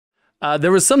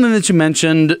There was something that you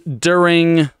mentioned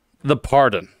during the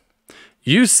pardon.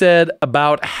 You said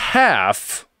about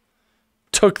half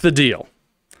took the deal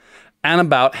and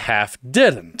about half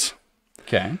didn't.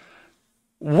 Okay.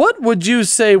 What would you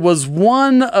say was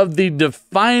one of the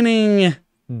defining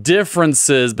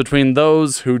differences between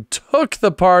those who took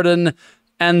the pardon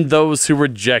and those who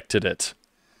rejected it?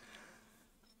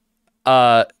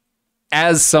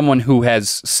 As someone who has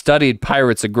studied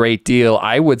pirates a great deal,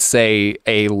 I would say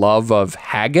a love of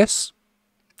haggis.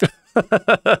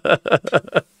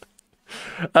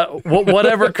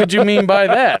 Whatever could you mean by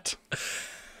that?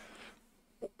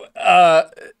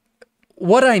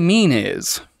 What I mean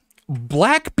is,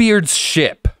 Blackbeard's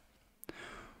ship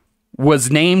was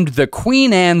named the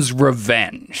Queen Anne's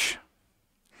Revenge.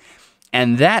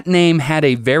 And that name had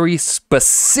a very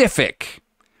specific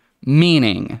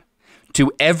meaning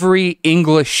to every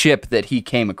English ship that he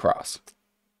came across.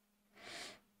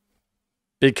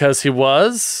 Because he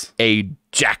was? A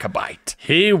Jacobite.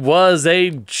 He was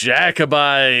a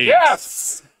Jacobite.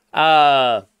 Yes!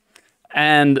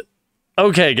 And,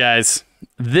 okay, guys,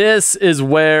 this is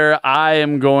where I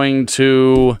am going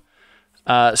to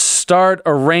start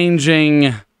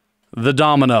arranging the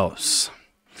dominoes.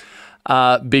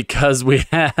 Because we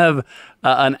have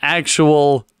an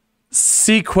actual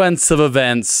sequence of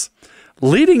events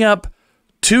leading up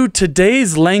to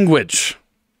today's language.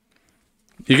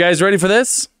 You guys ready for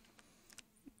this?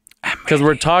 Because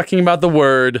we're talking about the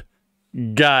word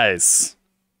guys.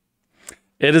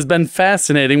 It has been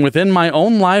fascinating within my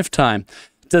own lifetime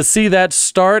to see that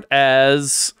start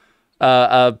as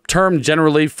a term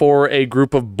generally for a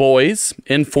group of boys,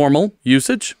 informal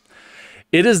usage.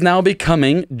 It is now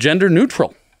becoming gender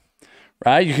neutral,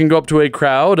 right? You can go up to a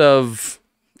crowd of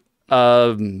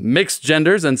mixed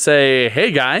genders and say,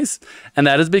 hey guys, and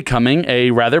that is becoming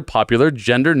a rather popular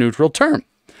gender neutral term.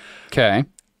 Okay.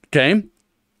 Okay.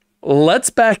 Let's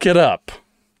back it up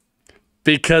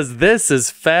because this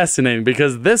is fascinating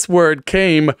because this word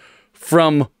came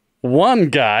from one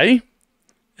guy.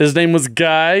 His name was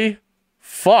Guy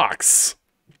Fawkes.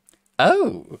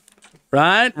 Oh.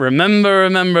 Right? Remember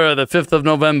the 5th of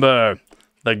November,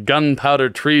 the gunpowder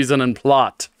treason and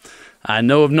plot. I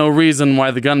know of no reason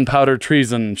why the gunpowder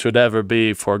treason should ever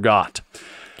be forgot.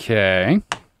 Okay.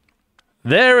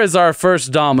 There is our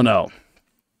first domino.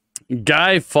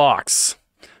 Guy Fawkes.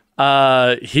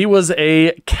 He was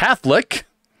a Catholic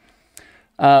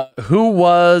who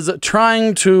was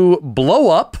trying to blow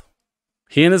up.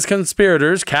 He and his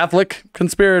conspirators, Catholic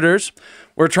conspirators,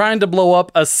 were trying to blow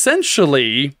up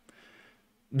essentially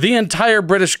the entire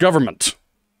British government.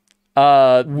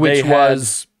 Which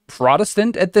was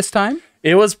Protestant at this time?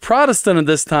 It was Protestant at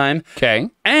this time. Okay.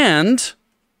 And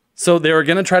so they were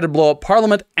going to try to blow up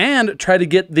Parliament and try to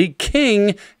get the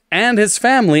king and his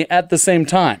family at the same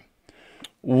time.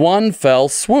 One fell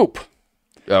swoop.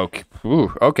 Okay.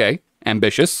 Ooh, okay.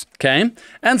 Ambitious. Okay.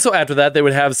 And so after that, they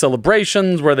would have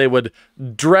celebrations where they would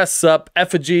dress up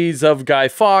effigies of Guy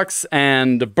Fawkes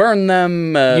and burn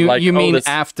them. You mean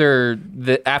after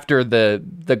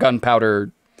the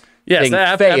gunpowder? Yes.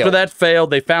 After that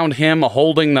failed, they found him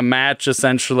holding the match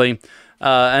essentially,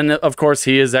 and of course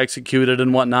he is executed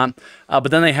and whatnot.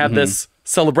 But then they had this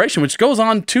celebration, which goes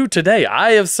on to today.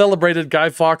 I have celebrated Guy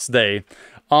Fawkes Day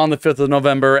on the 5th of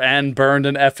November and burned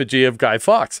an effigy of Guy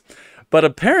Fawkes. But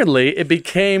apparently it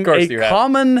became a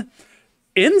common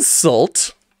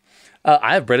insult.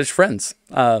 I have British friends.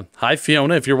 Hi,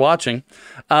 Fiona, if you're watching.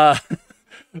 But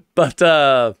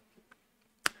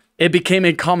it became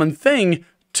a common thing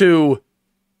to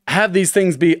have these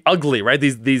things be ugly, right?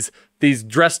 These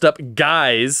dressed up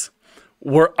guys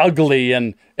were ugly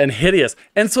and hideous.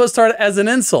 And so it started as an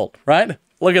insult, right?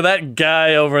 Look at that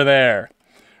guy over there,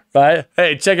 right?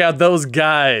 Hey, check out those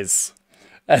guys.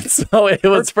 And so it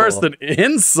was first an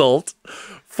insult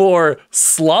for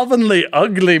slovenly,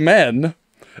 ugly men,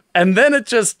 and then it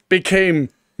just became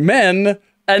men,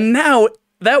 and now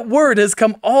that word has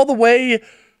come all the way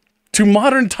to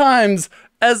modern times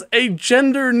as a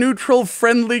gender-neutral,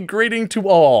 friendly greeting to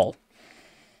all.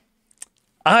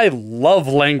 I love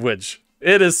language.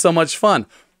 It is so much fun.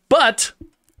 But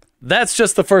that's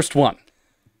just the first one.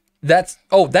 That's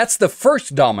the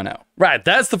first domino. Right,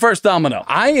 that's the first domino.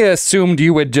 I assumed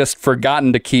you had just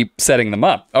forgotten to keep setting them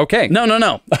up. Okay.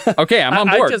 No. Okay, I'm on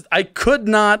board. I could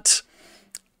not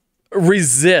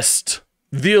resist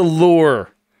the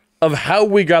allure of how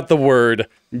we got the word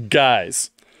guys.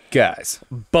 Guys.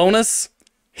 Bonus,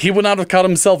 he would not have called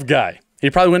himself Guy. He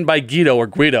probably went by Guido or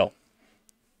Guido.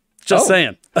 Just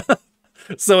saying.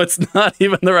 So it's not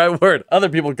even the right word. Other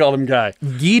people called him Guy.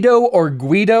 Guido or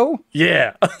Guido?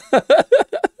 Yeah.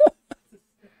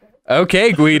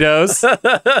 Okay, Guidos.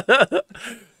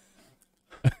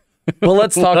 Well,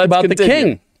 let's talk about the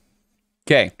king.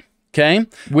 Okay. Okay?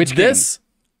 Which this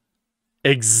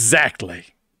exactly.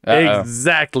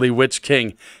 Exactly which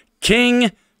king.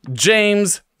 King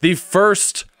James the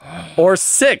First or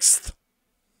Sixth.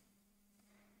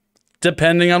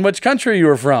 Depending on which country you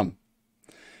were from.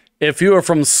 If you were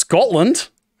from Scotland,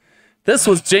 this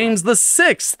was James the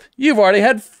Sixth. You've already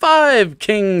had 5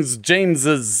 Kings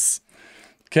Jameses.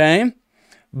 Okay?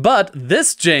 But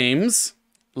this James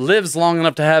lives long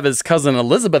enough to have his cousin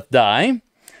Elizabeth die,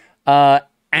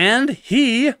 and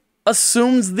he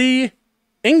assumes the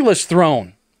English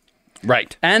throne.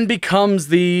 Right. And becomes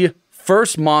the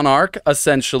first monarch,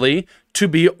 essentially, to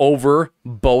be over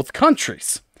both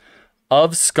countries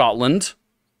of Scotland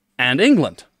and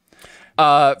England.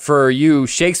 For you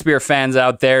Shakespeare fans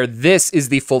out there, this is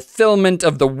the fulfillment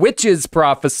of the witch's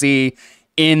prophecy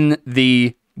in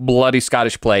the bloody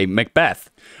Scottish play Macbeth.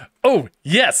 Oh,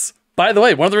 yes. By the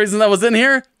way, one of the reasons that was in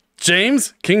here,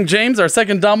 James, King James, our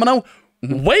second domino,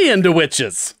 way into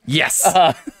witches. Yes.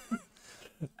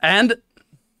 And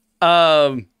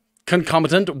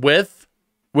concomitant with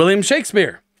William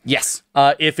Shakespeare. Yes.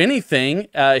 If anything,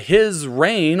 his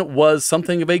reign was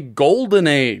something of a golden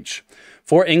age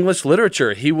for English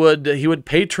literature. He would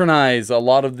patronize a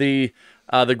lot of the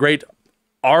great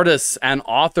artists and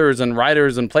authors and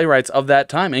writers and playwrights of that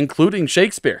time, including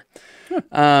Shakespeare.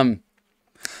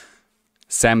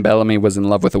 Sam Bellamy was in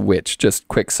love with a witch. Just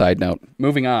quick side note.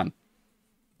 Moving on.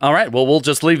 All right. Well, we'll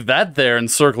just leave that there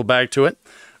and circle back to it.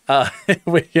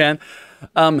 We can.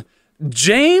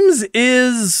 James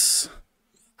is...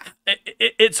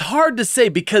 It's hard to say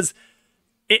because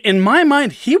in my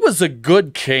mind, he was a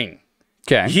good king.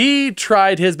 Okay. He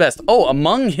tried his best. Oh,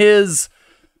 among his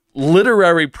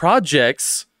literary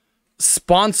projects,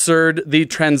 sponsored the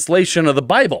translation of the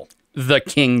Bible. The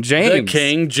King James. The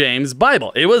King James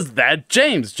Bible. It was that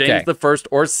James. James the First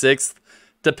or Sixth,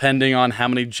 depending on how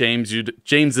many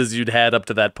Jameses you'd had up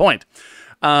to that point.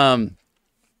 But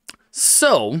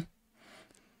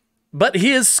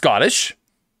he is Scottish.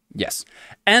 Yes.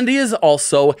 And he is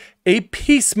also a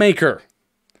peacemaker.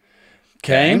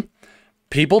 Okay?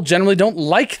 People generally don't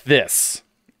like this,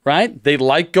 right? They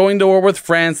like going to war with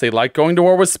France. They like going to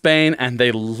war with Spain. And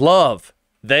they love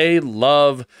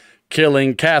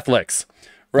killing Catholics.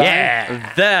 Right?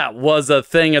 Yeah. That was a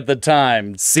thing at the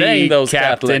time. See those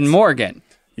Captain Catholics. Morgan.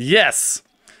 Yes.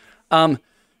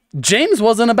 James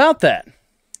wasn't about that.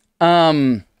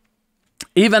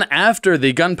 Even after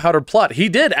the gunpowder plot, he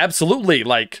did absolutely,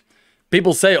 like,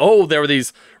 people say, oh, there were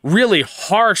these really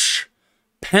harsh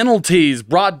penalties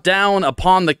brought down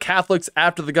upon the Catholics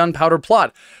after the gunpowder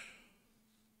plot.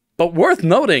 But worth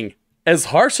noting, as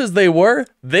harsh as they were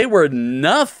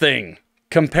nothing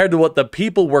compared to what the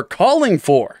people were calling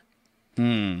for.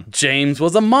 James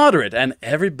was a moderate, and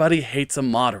everybody hates a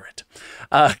moderate.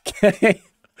 Okay.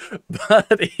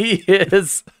 But he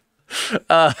is...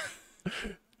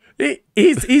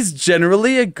 He's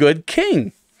generally a good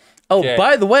king. Oh,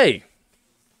 by the way,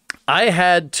 I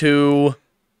had to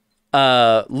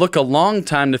look a long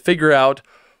time to figure out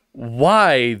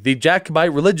why the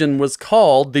Jacobite religion was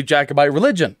called the Jacobite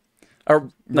religion. Or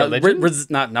religion?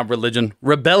 Not religion.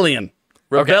 Rebellion.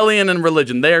 Rebellion and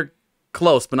religion. They're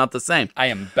close, but not the same. I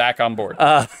am back on board.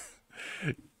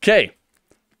 Okay.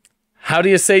 How do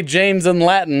you say James in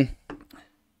Latin?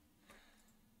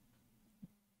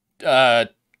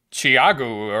 Chiago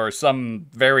or some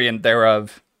variant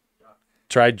thereof.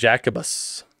 Try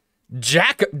Jacobus.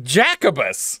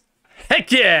 Jacobus.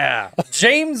 Heck yeah!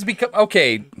 James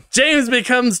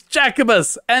becomes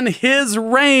Jacobus, and his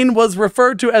reign was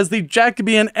referred to as the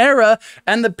Jacobean era,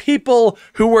 and the people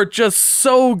who were just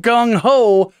so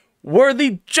gung-ho were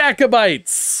the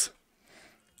Jacobites.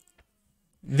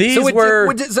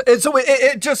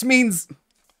 It just means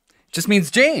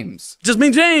James. Just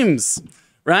means James,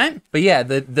 right? But yeah,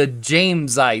 the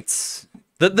Jamesites.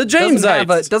 The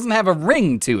Jamesites doesn't have a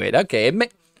ring to it. Okay,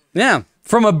 yeah.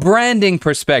 From a branding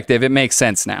perspective, it makes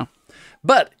sense now.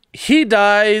 But he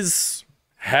dies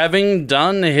having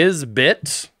done his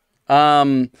bit.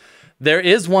 There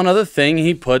is one other thing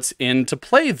he puts into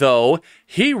play, though.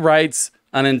 He writes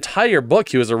an entire book,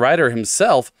 he was a writer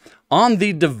himself, on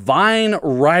the divine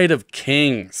right of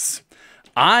kings.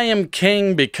 I am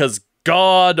king because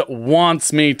God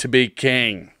wants me to be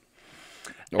king.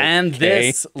 Okay. And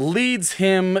this leads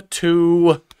him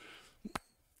to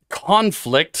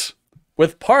conflict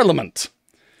with Parliament.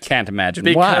 Can't imagine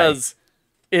why. Because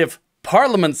why. If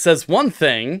Parliament says one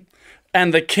thing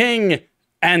and the king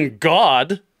and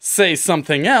God say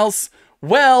something else,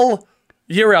 well,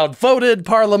 you're outvoted,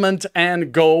 Parliament,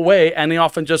 and go away. And he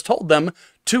often just told them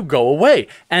to go away.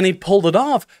 And he pulled it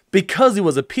off because he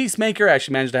was a peacemaker,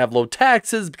 actually managed to have low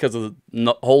taxes because of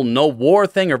the whole no war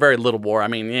thing, or very little war. I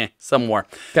mean, some war.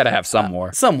 Gotta have some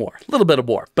war. Some war. A little bit of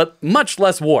war, but much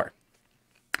less war.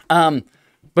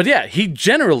 But yeah, he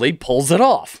generally pulls it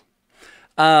off.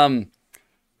 Then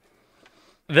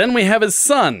we have his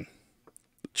son,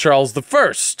 Charles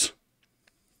I.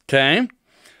 Okay?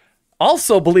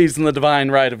 Also believes in the divine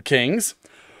right of kings,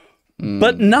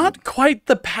 but not quite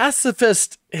the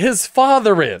pacifist his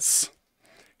father is.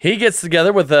 He gets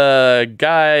together with a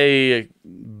guy,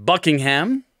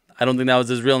 Buckingham. I don't think that was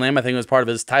his real name. I think it was part of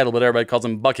his title, but everybody calls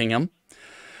him Buckingham.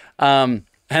 And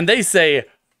they say,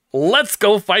 let's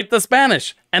go fight the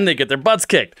Spanish. And they get their butts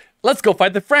kicked. Let's go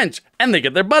fight the French. And they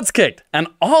get their butts kicked. And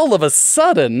all of a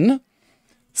sudden,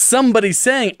 somebody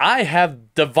saying, I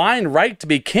have divine right to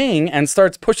be king, and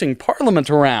starts pushing Parliament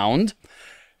around,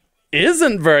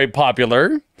 isn't very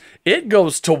popular. It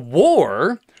goes to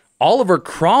war. Oliver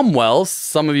Cromwell,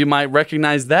 some of you might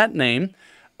recognize that name,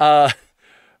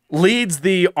 leads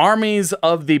the armies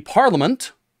of the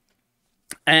Parliament,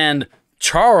 and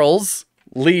Charles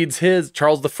I, leads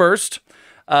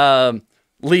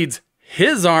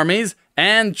his armies,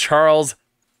 and Charles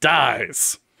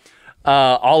dies.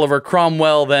 Oliver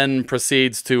Cromwell then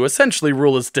proceeds to essentially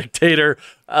rule as dictator.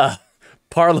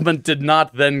 Parliament did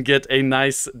not then get a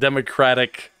nice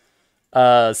democratic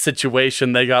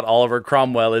situation. They got Oliver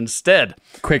Cromwell instead.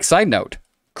 Quick side note.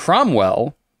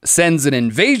 Cromwell sends an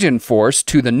invasion force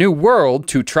to the New World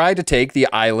to try to take the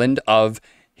island of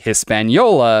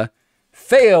Hispaniola,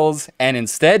 fails, and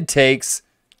instead takes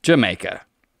Jamaica.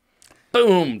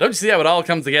 Boom. Don't you see how it all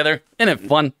comes together? Isn't it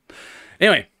fun?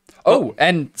 Anyway. Oh,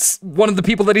 and one of the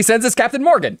people that he sends is Captain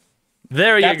Morgan.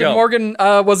 There you go. Captain Morgan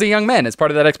was a young man as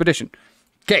part of that expedition.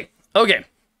 Okay.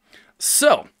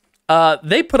 So,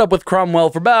 they put up with Cromwell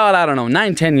for about,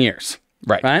 9-10 years.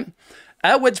 Right?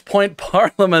 At which point,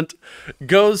 Parliament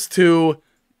goes to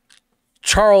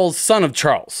Charles, son of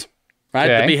Charles.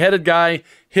 Right? Okay. The beheaded guy,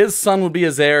 his son would be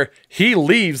his heir. He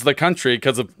leaves the country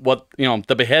because of what,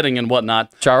 the beheading and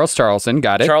whatnot. Charles Charleston,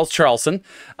 got it. Charles Charleston.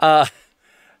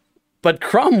 But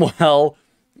Cromwell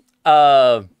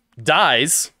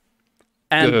dies,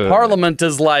 and Parliament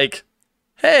is like,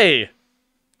 hey,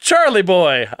 Charlie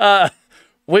boy,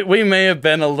 we may have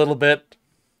been a little bit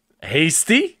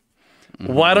hasty.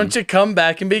 Why don't you come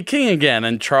back and be king again?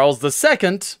 And Charles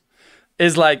II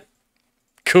is like,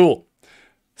 cool.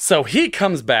 So he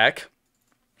comes back.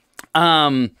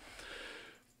 He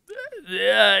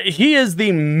is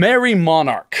the merry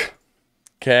monarch.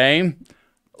 Okay?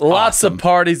 Lots of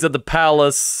parties at the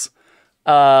palace.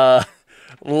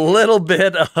 Little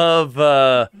bit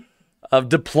of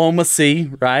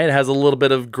diplomacy, right? It has a little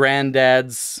bit of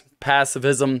granddad's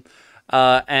pacifism,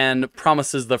 and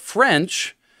promises the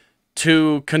French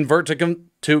to convert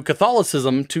to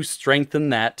Catholicism to strengthen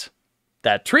that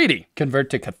treaty. Convert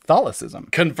to Catholicism.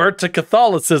 Convert to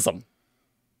Catholicism.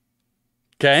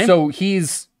 Okay. So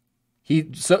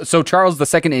so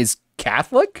Charles II is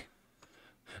Catholic?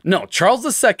 No, Charles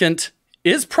II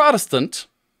is Protestant,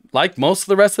 like most of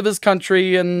the rest of his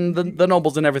country and the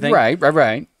nobles and everything.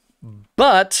 Right.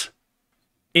 But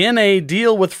in a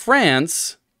deal with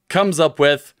France, comes up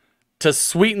with, to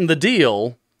sweeten the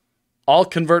deal, I'll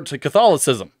convert to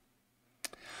Catholicism.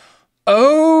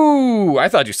 Oh, I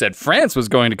thought you said France was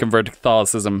going to convert to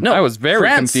Catholicism. No, I was very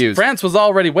confused. France was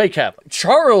already way Catholic.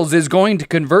 Charles is going to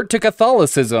convert to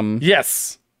Catholicism.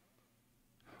 Yes.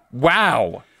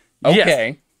 Wow. Okay.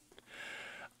 Yes.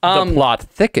 The plot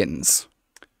thickens.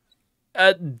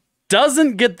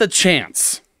 Doesn't get the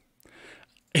chance.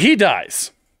 He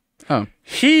dies. Oh.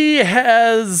 He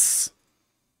has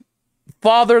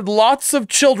fathered lots of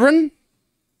children.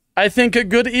 I think a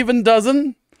good even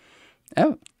dozen.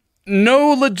 Oh. No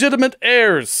legitimate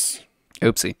heirs.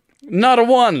 Oopsie. Not a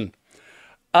one.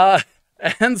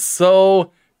 And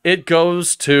so it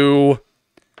goes to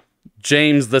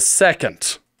James II,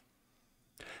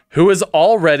 who is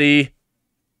already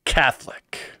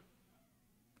Catholic.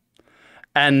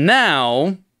 And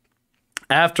now,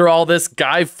 after all this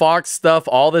Guy Fawkes stuff,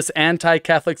 all this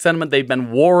anti-Catholic sentiment, they've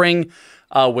been warring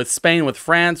with Spain, with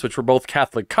France, which were both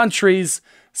Catholic countries.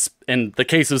 In the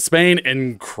case of Spain,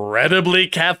 incredibly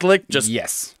Catholic, just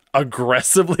yes,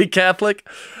 aggressively Catholic.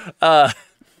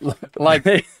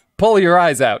 Like, pull your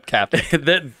eyes out, Catholic.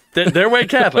 They're way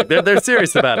Catholic. They're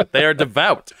serious about it. They are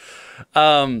devout.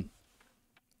 And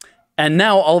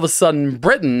now, all of a sudden,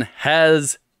 Britain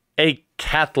has a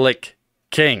Catholic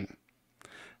king.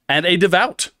 And a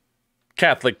devout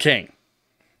Catholic king.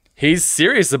 He's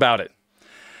serious about it.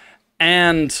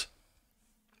 And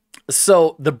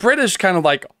So the British kind of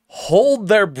like hold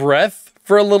their breath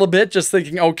for a little bit, just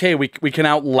thinking, okay, we can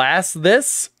outlast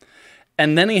this.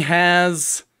 And then he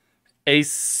has a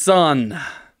son,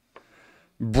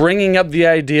 bringing up the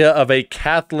idea of a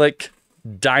Catholic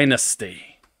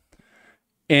dynasty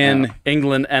in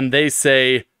England, and they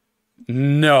say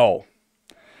no.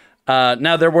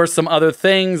 Now, there were some other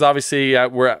things. Obviously,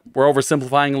 we're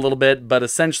oversimplifying a little bit, but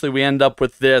essentially we end up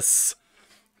with this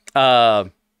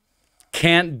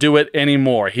can't do it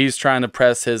anymore. He's trying to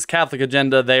press his Catholic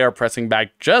agenda. They are pressing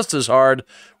back just as hard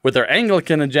with their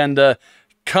Anglican agenda.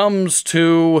 Comes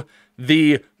to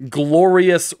the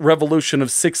glorious revolution of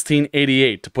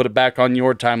 1688, to put it back on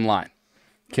your timeline.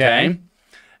 Okay?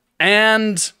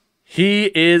 And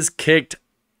he is kicked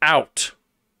out.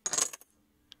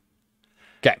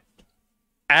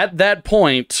 At that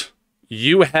point,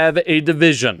 you have a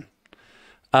division.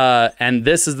 And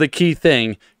this is the key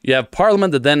thing. You have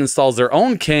Parliament that then installs their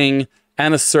own king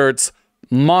and asserts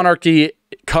monarchy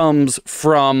comes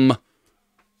from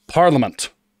Parliament.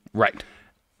 Right.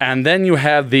 And then you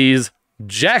have these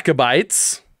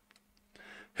Jacobites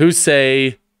who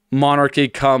say monarchy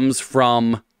comes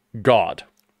from God.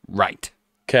 Right.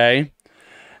 Okay?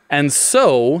 And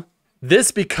so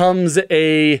this becomes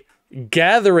a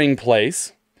gathering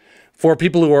place for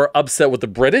people who are upset with the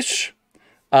British,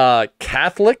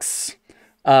 Catholics,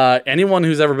 anyone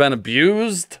who's ever been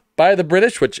abused by the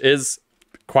British, which is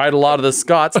quite a lot of the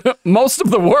Scots. Most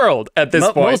of the world at this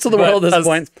point. Most of the world at this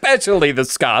point. Especially the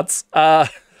Scots.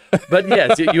 But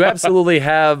yes, you absolutely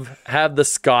have the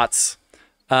Scots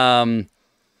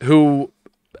who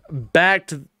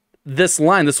backed this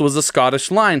line. This was a Scottish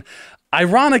line.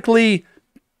 Ironically,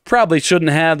 probably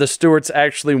shouldn't have. The Stuarts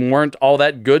actually weren't all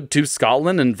that good to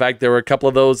Scotland. In fact, there were a couple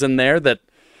of those in there that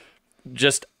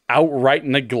just outright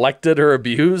neglected or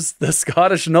abused the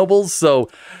Scottish nobles. So,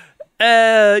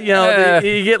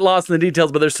 you get lost in the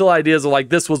details, but there's still ideas of like,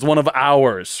 this was one of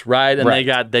ours, right? And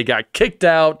they got kicked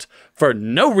out for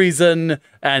no reason,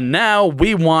 and now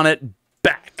we want it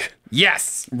back.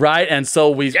 Yes. Right? And so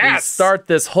we start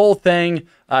this whole thing.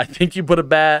 I think you put it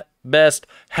best.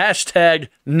 Hashtag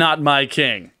not my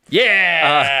king.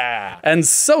 Yeah. And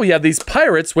so you have these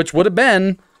pirates, which would have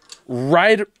been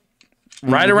right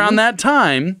around that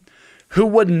time, who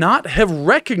would not have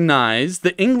recognized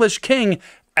the English king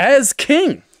as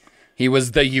king. He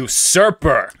was the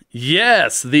usurper.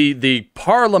 Yes, the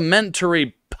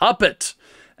parliamentary puppet.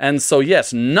 And so,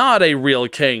 yes, not a real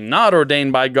king, not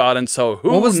ordained by God. And so who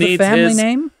what was needs the family his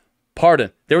name?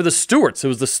 Pardon. They were the Stuarts. It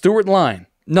was the Stuart line.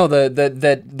 No,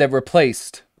 that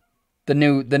replaced the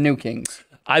new kings.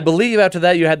 I believe after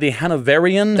that you had the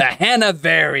Hanoverian. The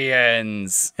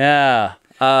Hanoverians. Yeah.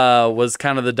 Was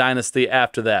kind of the dynasty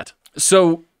after that.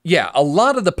 So, yeah, a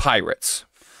lot of the pirates,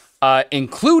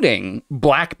 including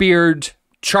Blackbeard,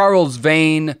 Charles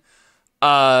Vane,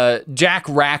 Jack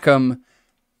Rackham,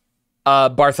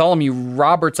 Bartholomew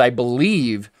Roberts, I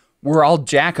believe, were all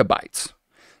Jacobites.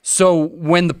 So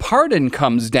when the pardon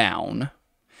comes down,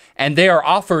 and they are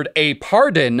offered a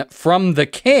pardon from the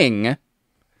king,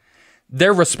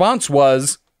 their response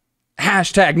was,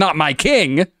 hashtag not my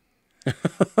king.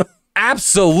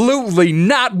 Absolutely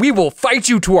not. We will fight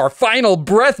you to our final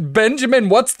breath. Benjamin,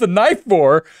 what's the knife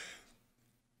for?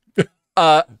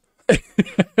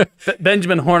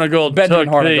 Benjamin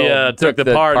Hornigold took the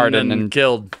pardon and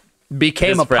killed.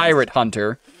 Became a pirate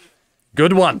hunter.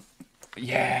 Good one.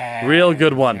 Yeah. Real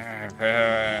good one.